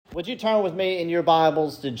Would you turn with me in your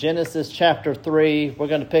Bibles to Genesis chapter 3? We're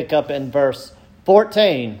going to pick up in verse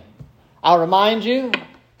 14. I'll remind you,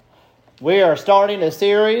 we are starting a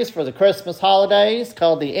series for the Christmas holidays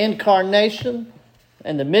called The Incarnation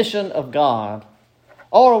and the Mission of God.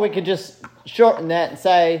 Or we could just shorten that and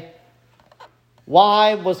say,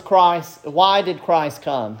 why did Christ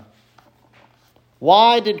come?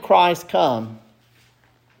 Why did Christ come?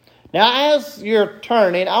 Now, as you're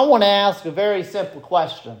turning, I want to ask a very simple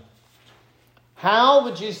question. How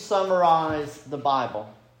would you summarize the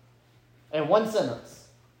Bible? In one sentence.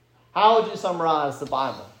 How would you summarize the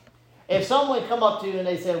Bible? If someone come up to you and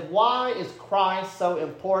they said, why is Christ so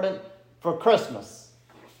important for Christmas?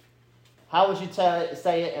 How would you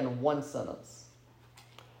say it in one sentence?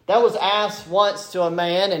 That was asked once to a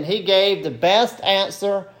man, and he gave the best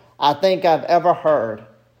answer I think I've ever heard.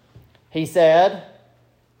 He said,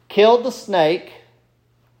 kill the snake,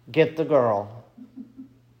 get the girl.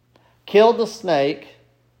 Kill the snake,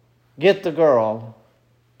 get the girl.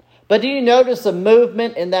 But do you notice a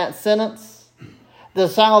movement in that sentence? The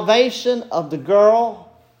salvation of the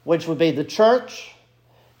girl, which would be the church,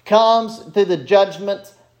 comes through the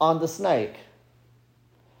judgment on the snake.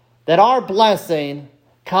 That our blessing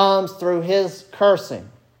comes through his cursing.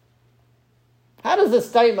 How does a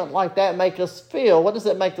statement like that make us feel? What does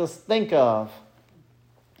it make us think of?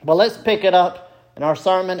 Well, let's pick it up in our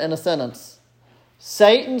sermon in a sentence.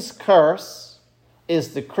 Satan's curse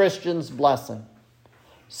is the Christian's blessing.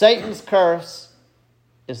 Satan's curse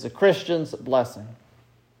is the Christian's blessing.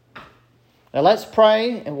 Now let's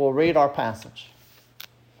pray and we'll read our passage.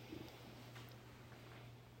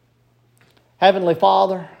 Heavenly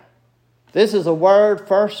Father, this is a word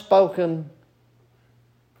first spoken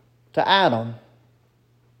to Adam.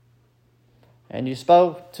 And you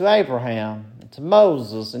spoke to Abraham, and to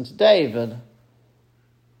Moses, and to David.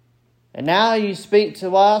 And now you speak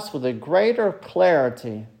to us with a greater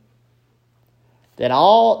clarity than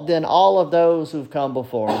all of those who've come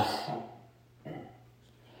before us.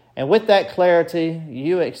 And with that clarity,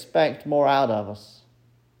 you expect more out of us.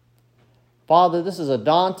 Father, this is a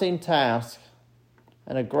daunting task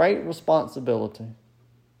and a great responsibility.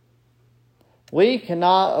 We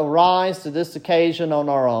cannot arise to this occasion on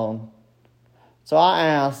our own. So I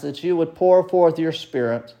ask that you would pour forth your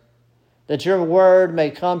Spirit, that your word may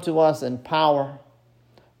come to us in power,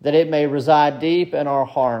 that it may reside deep in our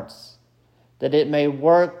hearts, that it may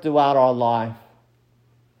work throughout our life.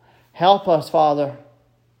 Help us, Father,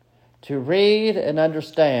 to read and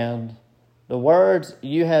understand the words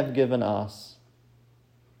you have given us.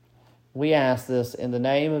 We ask this in the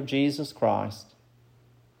name of Jesus Christ.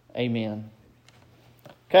 Amen.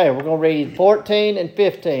 Okay, we're going to read 14 and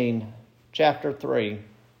 15. Chapter 3.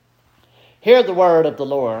 Hear the word of the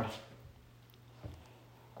Lord.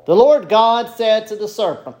 The Lord God said to the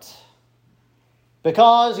serpent,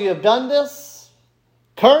 because you have done this,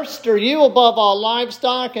 cursed are you above all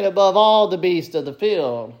livestock and above all the beasts of the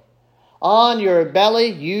field. On your belly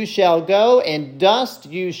you shall go, and dust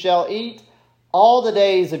you shall eat all the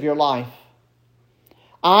days of your life.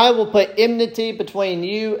 I will put enmity between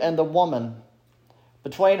you and the woman,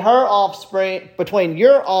 between your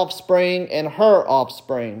offspring and her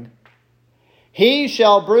offspring. He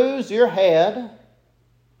shall bruise your head,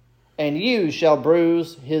 and you shall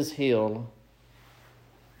bruise his heel.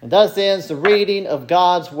 And thus ends the reading of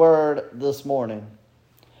God's word this morning.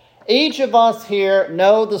 Each of us here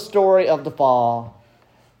know the story of the fall.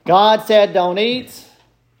 God said, don't eat.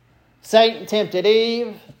 Satan tempted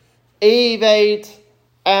Eve. Eve ate.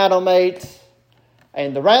 Adam ate.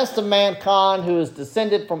 And the rest of mankind who is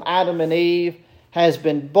descended from Adam and Eve has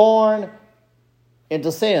been born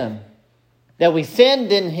into sin. That we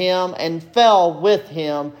sinned in him and fell with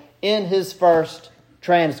him in his first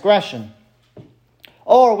transgression.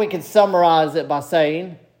 Or we can summarize it by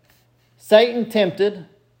saying, Satan tempted,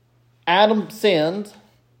 Adam sinned,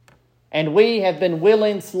 and we have been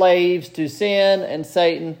willing slaves to sin and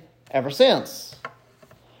Satan ever since.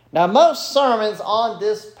 Now, most sermons on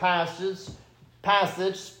this passage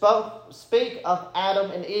speak of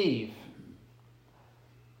Adam and Eve.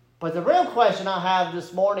 But the real question I have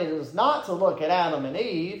this morning is not to look at Adam and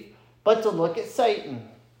Eve, but to look at Satan.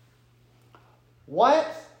 What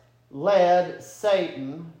led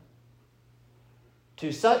Satan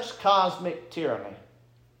to such cosmic tyranny?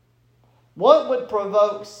 What would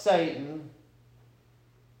provoke Satan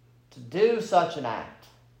to do such an act?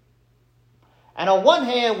 And on one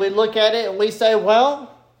hand, we look at it and we say,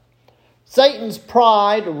 well, Satan's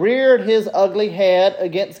pride reared his ugly head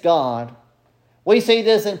against God. We see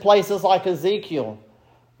this in places like Ezekiel,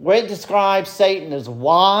 where it describes Satan as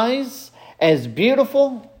wise, as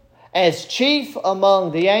beautiful, as chief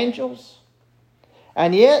among the angels.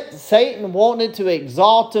 And yet Satan wanted to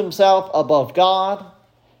exalt himself above God,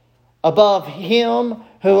 above Him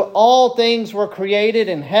who all things were created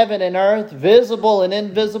in heaven and earth, visible and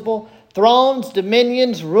invisible, thrones,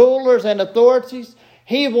 dominions, rulers, and authorities.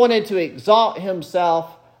 He wanted to exalt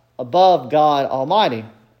himself above God Almighty.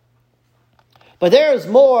 But there is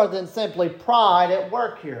more than simply pride at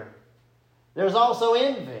work here. There's also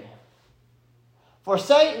envy. For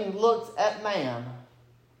Satan looks at man,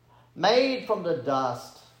 made from the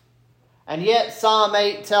dust. And yet Psalm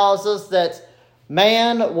 8 tells us that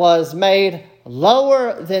man was made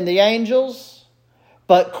lower than the angels,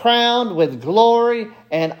 but crowned with glory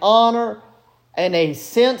and honor and a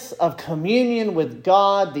sense of communion with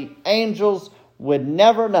God the angels would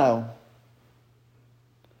never know.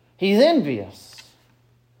 He's envious.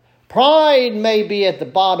 Pride may be at the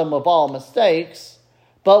bottom of all mistakes,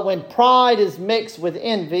 but when pride is mixed with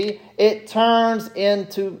envy, it turns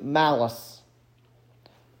into malice.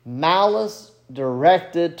 Malice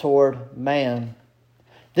directed toward man.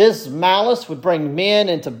 This malice would bring men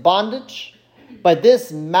into bondage, but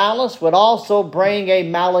this malice would also bring a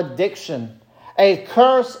malediction, a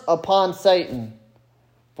curse upon Satan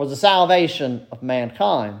for the salvation of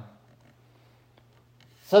mankind.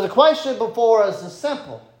 So the question before us is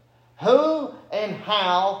simple. Who and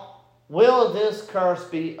how will this curse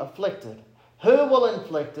be afflicted? Who will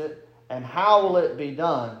inflict it, and how will it be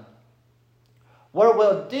done?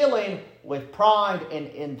 We're dealing with pride and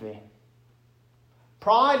envy.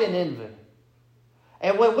 Pride and envy.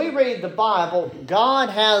 And when we read the Bible, God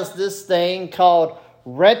has this thing called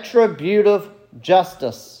retributive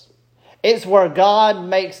justice. It's where God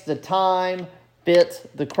makes the time fit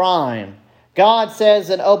the crime. God says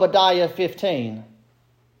in Obadiah 15,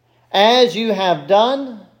 "As you have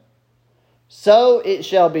done, so it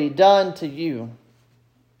shall be done to you."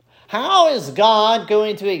 How is God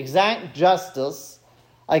going to exact justice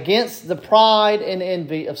against the pride and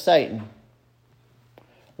envy of Satan?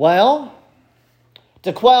 Well,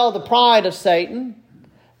 to quell the pride of Satan,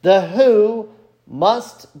 the who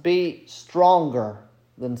must be stronger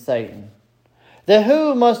than Satan. The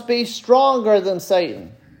who must be stronger than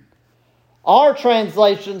Satan. Our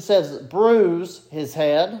translation says bruise his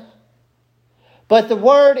head, but the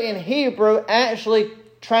word in Hebrew actually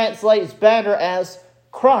translates better as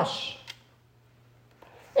crush.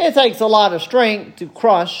 It takes a lot of strength to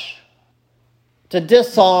crush, to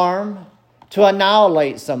disarm, to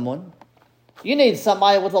annihilate someone. You need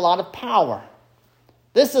somebody with a lot of power.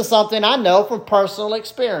 This is something I know from personal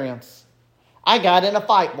experience. I got in a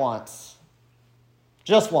fight once.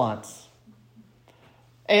 Just once.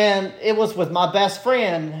 And it was with my best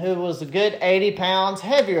friend who was a good 80 pounds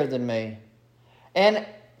heavier than me. And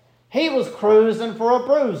he was cruising for a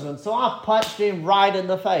bruising, so I punched him right in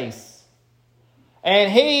the face.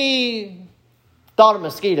 And he thought a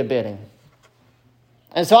mosquito bit him.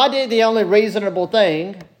 And so I did the only reasonable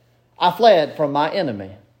thing. I fled from my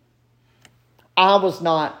enemy. I was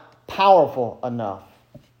not powerful enough.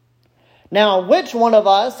 Now, which one of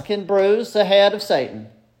us can bruise the head of Satan?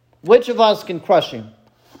 Which of us can crush him?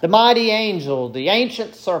 The mighty angel, the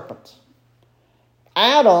ancient serpent.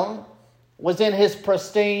 Adam was in his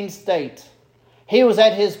pristine state. He was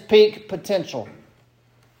at his peak potential.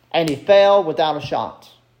 And he fell without a shot.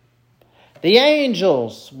 The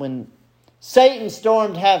angels, when Satan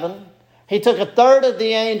stormed heaven, he took a third of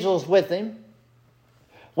the angels with him.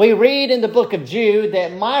 We read in the book of Jude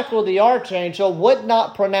that Michael the archangel would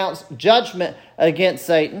not pronounce judgment against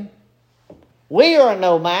Satan. We are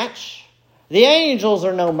no match. The angels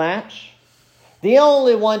are no match. The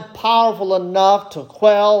only one powerful enough to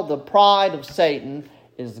quell the pride of Satan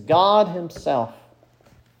is God himself.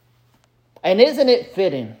 And isn't it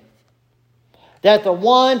fitting that the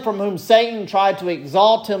one from whom Satan tried to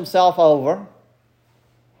exalt himself over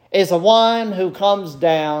is the one who comes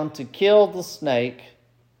down to kill the snake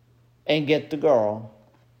and get the girl?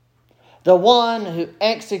 The one who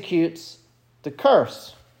executes the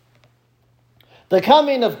curse. The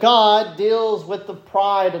coming of God deals with the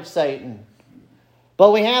pride of Satan.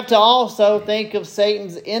 But we have to also think of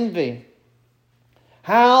Satan's envy.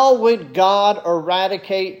 How would God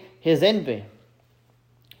eradicate his envy?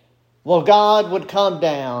 Well, God would come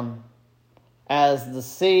down as the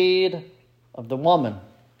seed of the woman.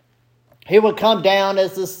 He would come down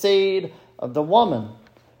as the seed of the woman.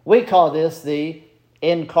 We call this the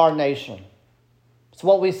incarnation. It's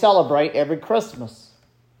what we celebrate every Christmas.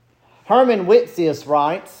 Herman Whitfield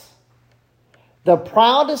writes, "The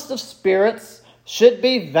proudest of spirits should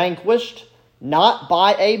be vanquished not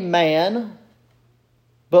by a man,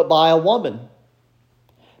 but by a woman.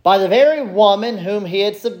 by the very woman whom he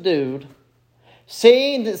had subdued,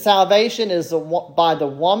 seeing that salvation is by the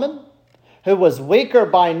woman who was weaker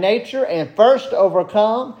by nature and first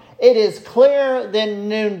overcome, it is clearer than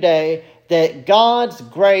noonday that God's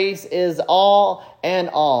grace is all and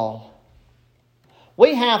all.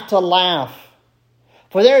 We have to laugh,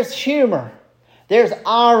 for there's humor, there's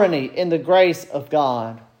irony in the grace of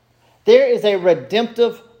God. There is a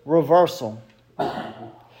redemptive reversal.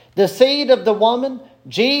 The seed of the woman,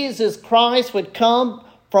 Jesus Christ, would come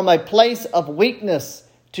from a place of weakness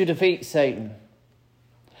to defeat Satan.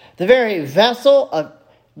 The very vessel of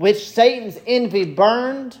which Satan's envy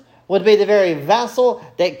burned would be the very vessel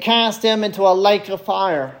that cast him into a lake of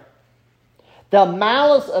fire. The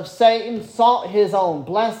malice of Satan sought his own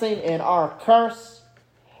blessing in our curse,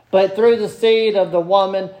 but through the seed of the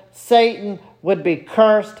woman, Satan would be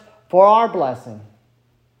cursed for our blessing.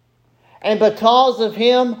 And because of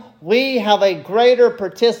him, we have a greater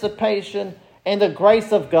participation in the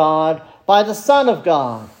grace of God by the Son of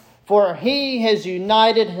God. For he has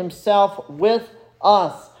united himself with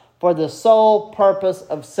us for the sole purpose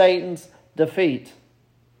of Satan's defeat.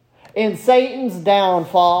 In Satan's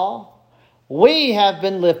downfall, we have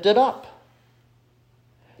been lifted up.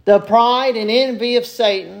 The pride and envy of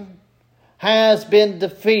Satan has been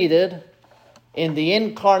defeated in the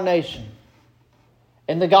incarnation,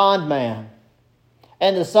 in the God-man,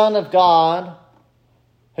 and the Son of God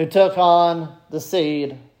who took on the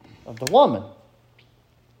seed of the woman.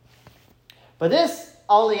 But this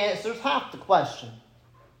only answers half the question.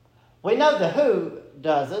 We know the who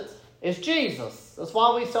does it is Jesus. That's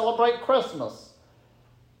why we celebrate Christmas.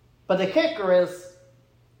 But the kicker is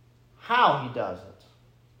how he does it.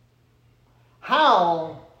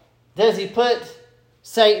 How does he put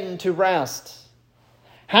Satan to rest?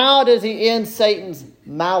 How does he end Satan's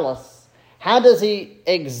malice? How does he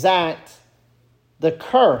exact the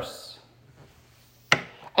curse?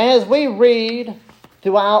 As we read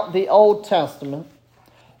throughout the Old Testament,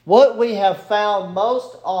 what we have found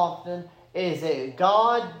most often is that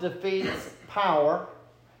God defeats power,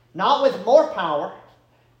 not with more power.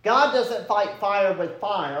 God doesn't fight fire with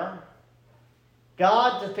fire.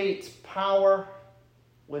 God defeats power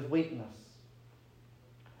with weakness.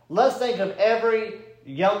 Let's think of every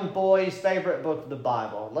young boy's favorite book of the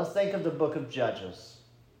Bible. Let's think of the book of Judges.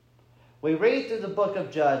 We read through the book of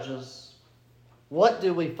Judges. What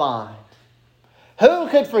do we find? Who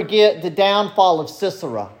could forget the downfall of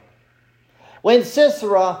Sisera? When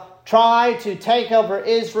Sisera tried to take over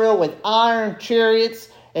Israel with iron chariots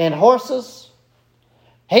and horses,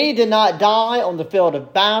 he did not die on the field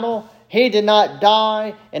of battle. He did not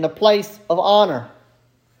die in a place of honor.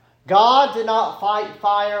 God did not fight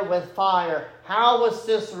fire with fire. How was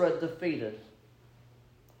Sisera defeated?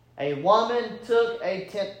 A woman took a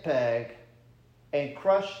tent peg and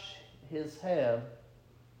crushed his head.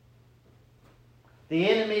 The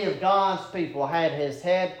enemy of God's people had his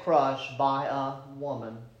head crushed by a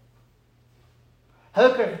woman.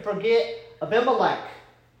 Who could forget Abimelech,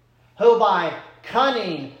 who by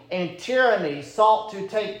cunning and tyranny sought to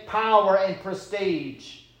take power and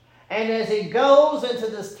prestige? And as he goes into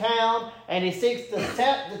this town and he seeks to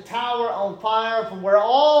set the tower on fire from where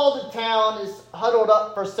all the town is huddled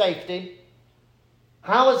up for safety,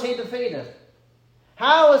 how is he defeated?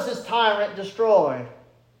 How is this tyrant destroyed?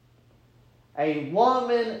 A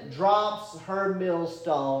woman drops her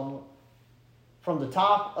millstone from the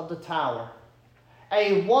top of the tower.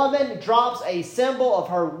 A woman drops a symbol of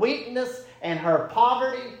her weakness and her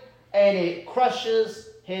poverty, and it crushes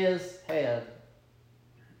his head.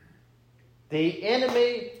 The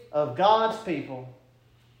enemy of God's people,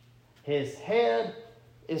 his head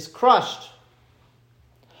is crushed.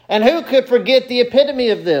 And who could forget the epitome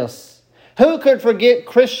of this? Who could forget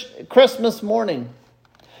Christmas morning?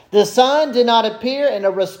 The sun did not appear in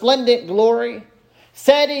a resplendent glory,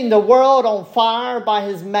 setting the world on fire by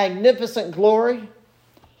his magnificent glory.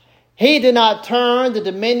 He did not turn the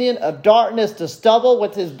dominion of darkness to stubble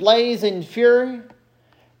with his blazing fury.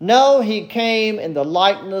 No, he came in the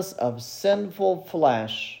likeness of sinful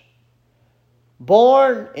flesh,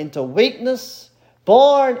 born into weakness,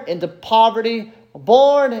 born into poverty,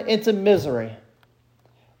 born into misery,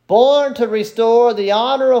 born to restore the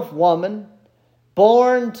honor of woman,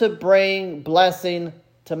 born to bring blessing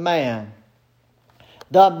to man.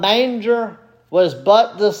 The manger was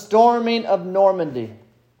but the storming of Normandy.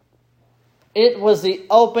 It was the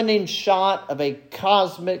opening shot of a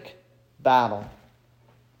cosmic battle.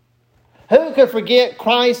 Who could forget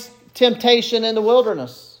Christ's temptation in the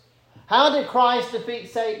wilderness? How did Christ defeat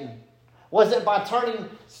Satan? Was it by turning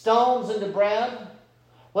stones into bread?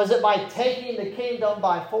 Was it by taking the kingdom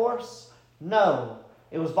by force? No.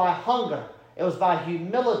 It was by hunger. It was by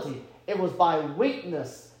humility. It was by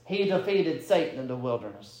weakness he defeated Satan in the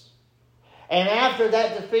wilderness. And after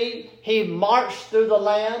that defeat, he marched through the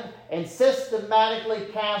land and systematically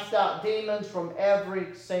cast out demons from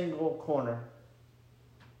every single corner.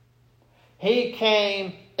 He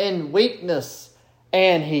came in weakness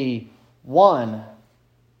and he won.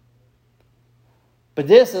 But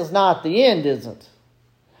this is not the end, is it?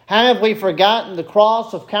 Have we forgotten the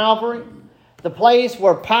cross of Calvary? The place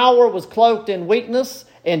where power was cloaked in weakness,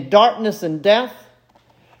 in darkness and death?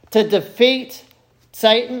 To defeat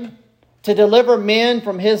Satan, to deliver men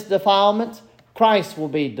from his defilement, Christ will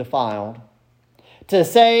be defiled. To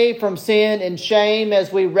save from sin and shame,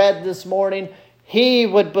 as we read this morning, he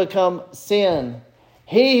would become sin.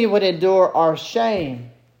 He would endure our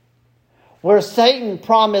shame. Where Satan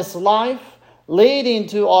promised life, leading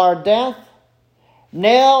to our death,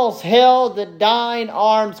 nails held the dying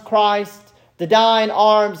arms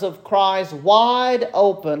of Christ wide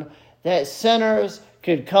open that sinners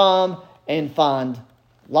could come and find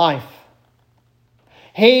life.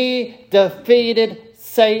 He defeated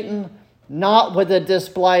Satan not with a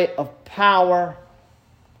display of power,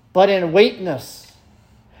 but in weakness.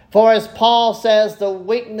 For as Paul says, the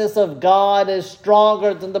weakness of God is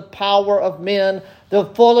stronger than the power of men, the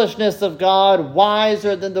foolishness of God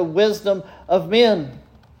wiser than the wisdom of men.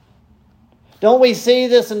 Don't we see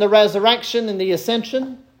this in the resurrection and the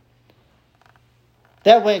ascension?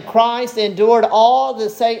 That when Christ endured all that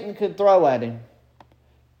Satan could throw at him,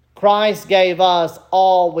 Christ gave us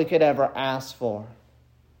all we could ever ask for.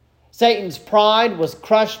 Satan's pride was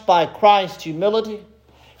crushed by Christ's humility,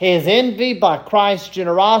 his envy by Christ's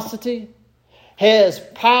generosity, his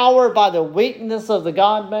power by the weakness of the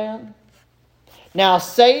God-man. Now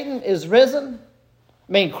Satan is risen.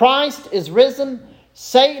 Christ is risen.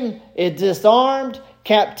 Satan is disarmed.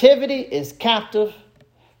 Captivity is captive.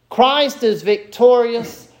 Christ is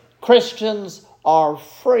victorious. Christians are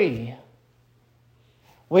free.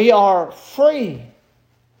 We are free.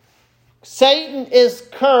 Satan is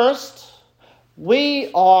cursed. We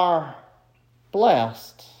are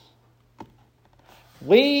blessed.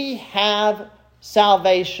 We have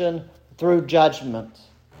salvation through judgment,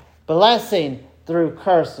 blessing through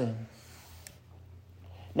cursing.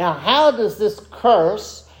 Now, how does this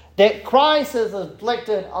curse that Christ has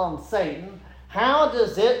inflicted on Satan, how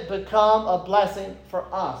does it become a blessing for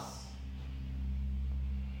us?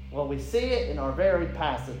 Well, we see it in our very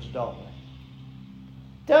passage, don't we?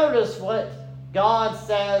 Notice what God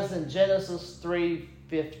says in Genesis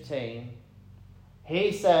 3:15.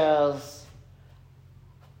 He says,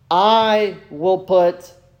 I will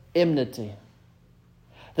put enmity.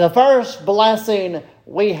 The first blessing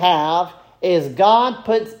we have is God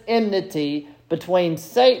puts enmity between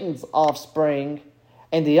Satan's offspring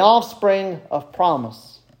and the offspring of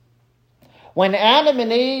promise. When Adam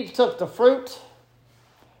and Eve took the fruit,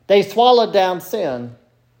 they swallowed down sin.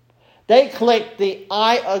 They clicked the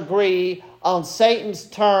I agree on Satan's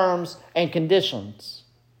terms and conditions.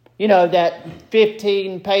 You know, that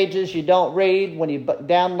 15 pages you don't read when you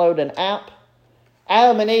download an app?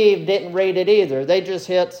 Adam and Eve didn't read it either. They just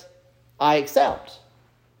hit I accept.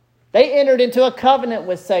 They entered into a covenant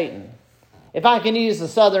with Satan. If I can use the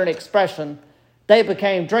southern expression, they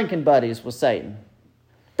became drinking buddies with Satan.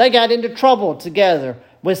 They got into trouble together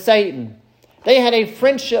with Satan. They had a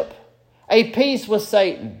friendship, a peace with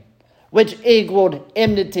Satan, which equaled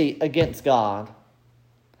enmity against God.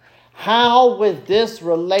 How would this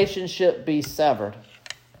relationship be severed?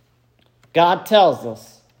 God tells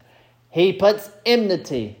us he puts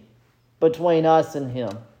enmity between us and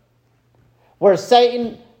him. Where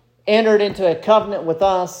Satan entered into a covenant with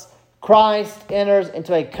us, Christ enters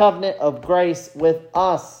into a covenant of grace with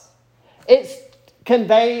us. It's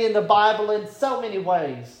conveyed in the Bible in so many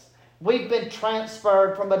ways. We've been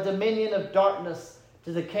transferred from a dominion of darkness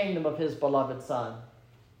to the kingdom of his beloved Son.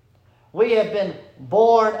 We have been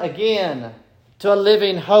born again to a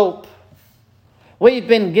living hope. We've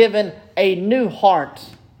been given a new heart.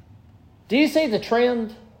 Do you see the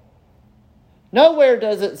trend? Nowhere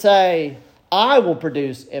does it say, I will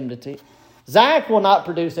produce enmity. Zach will not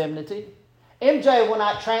produce enmity. MJ will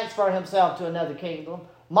not transfer himself to another kingdom.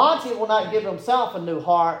 Monty will not give himself a new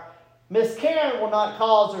heart. Miss Karen will not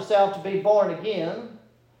cause herself to be born again.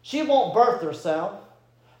 She won't birth herself.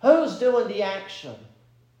 Who's doing the action?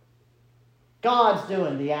 God's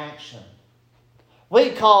doing the action. We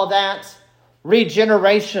call that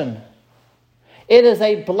regeneration. It is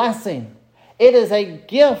a blessing. It is a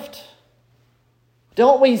gift.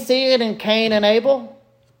 Don't we see it in Cain and Abel?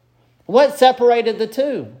 What separated the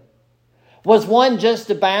two? Was one just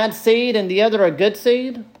a bad seed and the other a good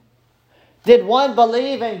seed? Did one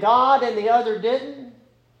believe in God and the other didn't?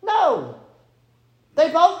 No. They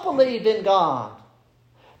both believed in God.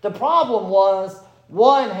 The problem was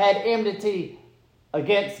one had enmity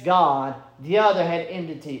against God, the other had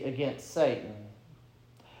enmity against Satan.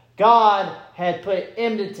 God had put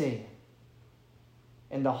enmity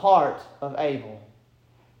in the heart of Abel,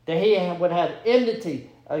 that he would have enmity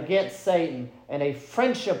against Satan and a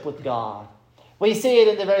friendship with God. We see it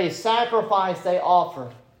in the very sacrifice they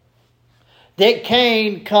offered. That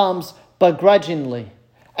Cain comes begrudgingly.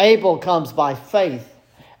 Abel comes by faith.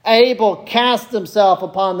 Abel cast himself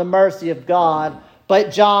upon the mercy of God,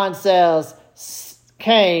 but John says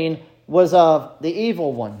Cain was of the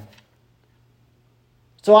evil one.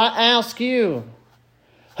 So I ask you,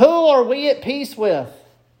 who are we at peace with?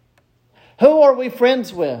 Who are we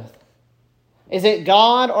friends with? Is it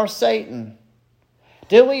God or Satan?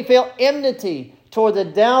 Do we feel enmity toward the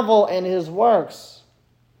devil and his works?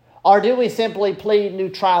 Or do we simply plead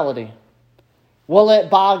neutrality? We'll let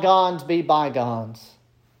bygones be bygones.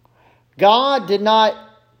 God did not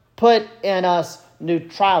put in us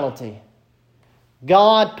neutrality.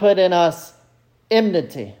 God put in us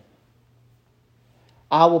enmity.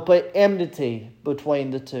 I will put enmity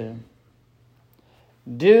between the two.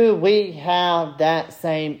 Do we have that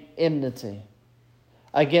same enmity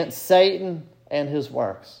against Satan and his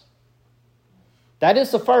works? That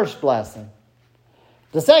is the first blessing.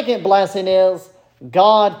 The second blessing is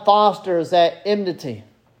God fosters that enmity.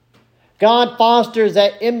 God fosters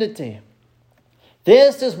that enmity.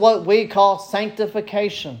 This is what we call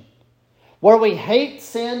sanctification, where we hate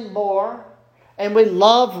sin more and we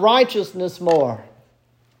love righteousness more.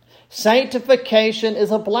 Sanctification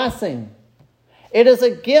is a blessing. It is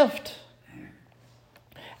a gift.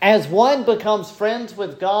 As one becomes friends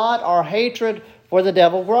with God, our hatred for the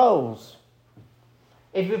devil grows.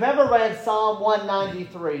 If you've ever read Psalm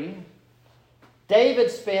 193,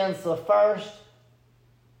 David spends the first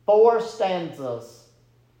 4 stanzas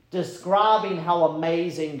describing how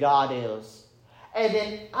amazing God is. And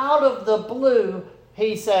then out of the blue,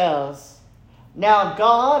 he says, "Now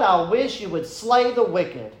God, I wish you would slay the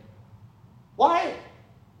wicked." Why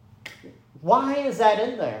is that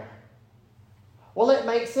in there? Well, it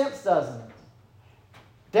makes sense, doesn't it?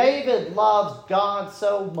 David loves God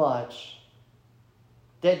so much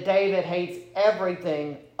that David hates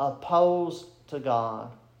everything opposed to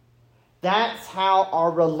God. That's how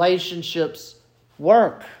our relationships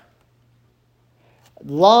work.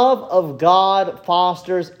 Love of God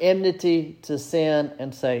fosters enmity to sin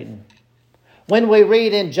and Satan. When we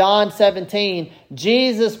read in John 17,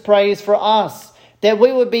 Jesus prays for us that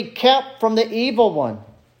we would be kept from the evil one.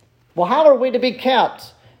 Well, how are we to be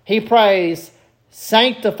kept? He prays,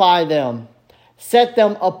 sanctify them, set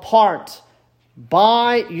them apart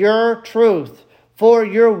by your truth, for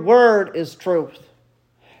your word is truth.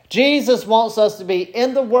 Jesus wants us to be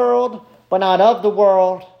in the world, but not of the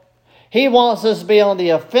world. He wants us to be on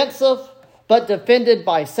the offensive, but defended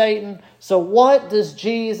by Satan. So what does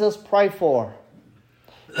Jesus pray for?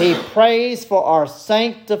 He prays for our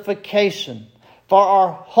sanctification, for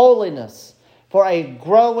our holiness, for a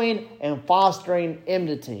growing and fostering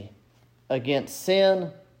enmity against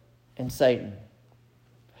sin and Satan.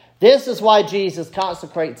 This is why Jesus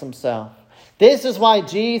consecrates himself. This is why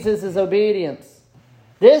Jesus is obedience.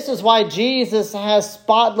 This is why Jesus has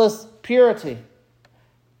spotless purity.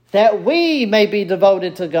 That we may be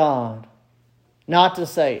devoted to God, not to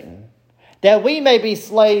Satan. That we may be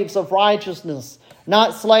slaves of righteousness,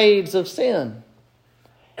 not slaves of sin.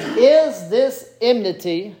 Is this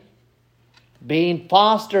enmity being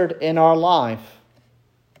fostered in our life?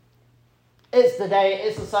 It's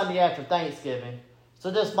the Sunday after Thanksgiving,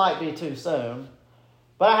 so this might be too soon.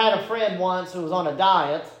 But I had a friend once who was on a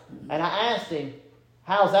diet, and I asked him,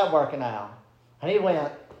 "How's that working out?" And he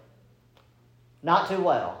went, "Not too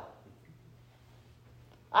well."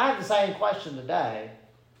 I have the same question today.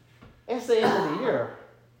 It's the end of the year.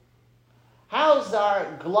 How's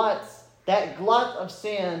that glut of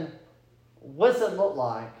sin, what's it look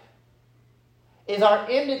like? Is our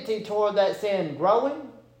enmity toward that sin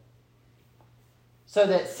growing? So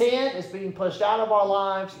that sin is being pushed out of our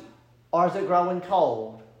lives, or is it growing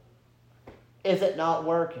cold? Is it not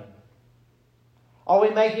working? Are we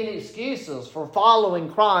making excuses for following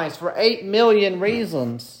Christ for 8 million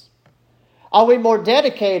reasons? Are we more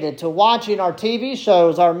dedicated to watching our TV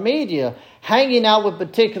shows, our media, hanging out with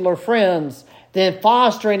particular friends, than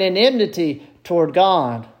fostering an enmity toward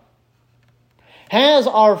God? Has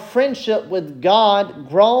our friendship with God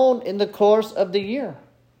grown in the course of the year?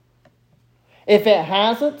 If it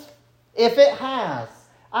hasn't, if it has,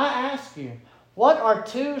 I ask you, what are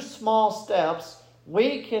 2 small steps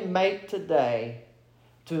we can make today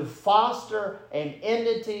to foster an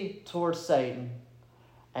enmity towards Satan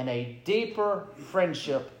and a deeper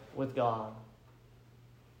friendship with God?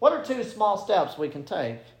 What are 2 small steps we can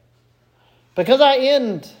take? Because I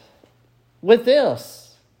end with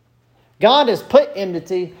this. God has put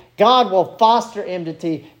enmity. God will foster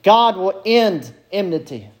enmity. God will end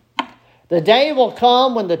enmity. The day will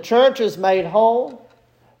come when the church is made whole,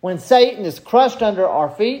 when Satan is crushed under our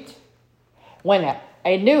feet, when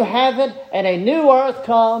a new heaven and a new earth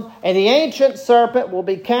come, and the ancient serpent will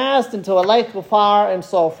be cast into a lake of fire and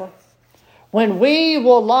sulfur. When we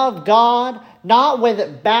will love God, not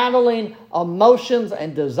with battling emotions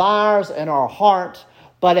and desires in our heart,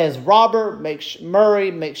 but as Robert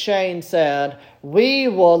Murray McCheyne said, we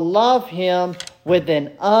will love Him with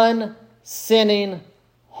an unsinning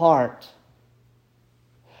heart.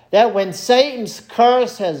 That when Satan's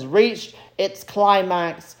curse has reached its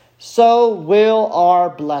climax, so will our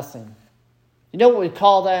blessing. You know what we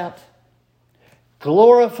call that?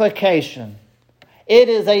 Glorification. It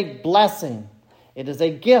is a blessing. It is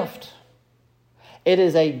a gift. It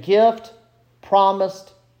is a gift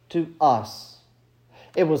promised to us.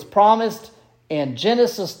 It was promised in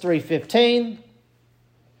Genesis 3:15.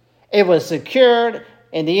 It was secured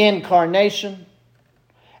in the incarnation.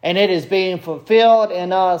 And it is being fulfilled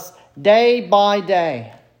in us day by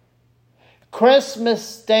day. Christmas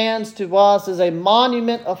stands to us as a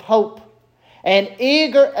monument of hope, an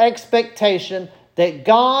eager expectation that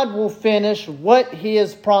God will finish what He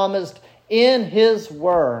has promised in His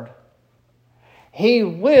Word. He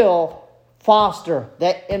will foster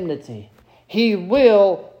that enmity. He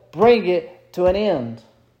will bring it to an end.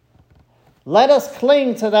 Let us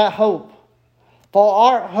cling to that hope, for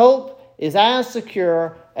our hope is as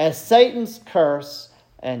secure as Satan's curse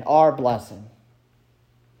and our blessing.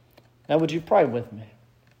 Now, would you pray with me?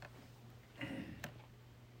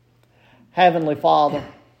 Heavenly Father,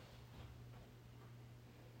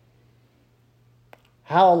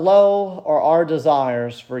 how low are our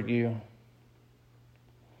desires for You,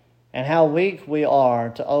 and how weak we are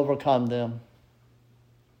to overcome them.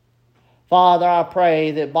 Father, I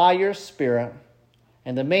pray that by Your Spirit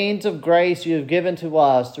and the means of grace You have given to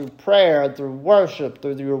us through prayer, through worship,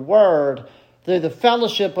 through Your Word, through the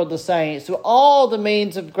fellowship of the saints, through all the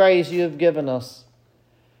means of grace You have given us,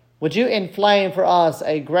 would You inflame for us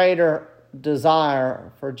a greater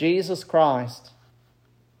desire for Jesus Christ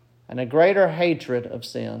and a greater hatred of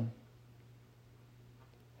sin.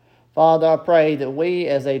 Father, I pray that we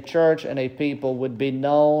as a church and a people would be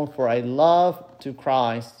known for a love to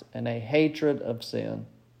Christ and a hatred of sin.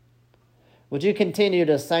 Would You continue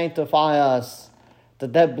to sanctify us,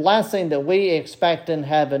 that blessing that we expect in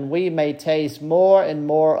heaven we may taste more and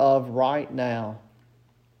more of right now.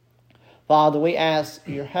 Father, we ask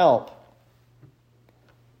Your help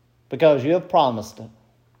because You have promised it.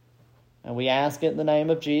 And we ask it in the name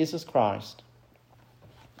of Jesus Christ.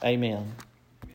 Amen.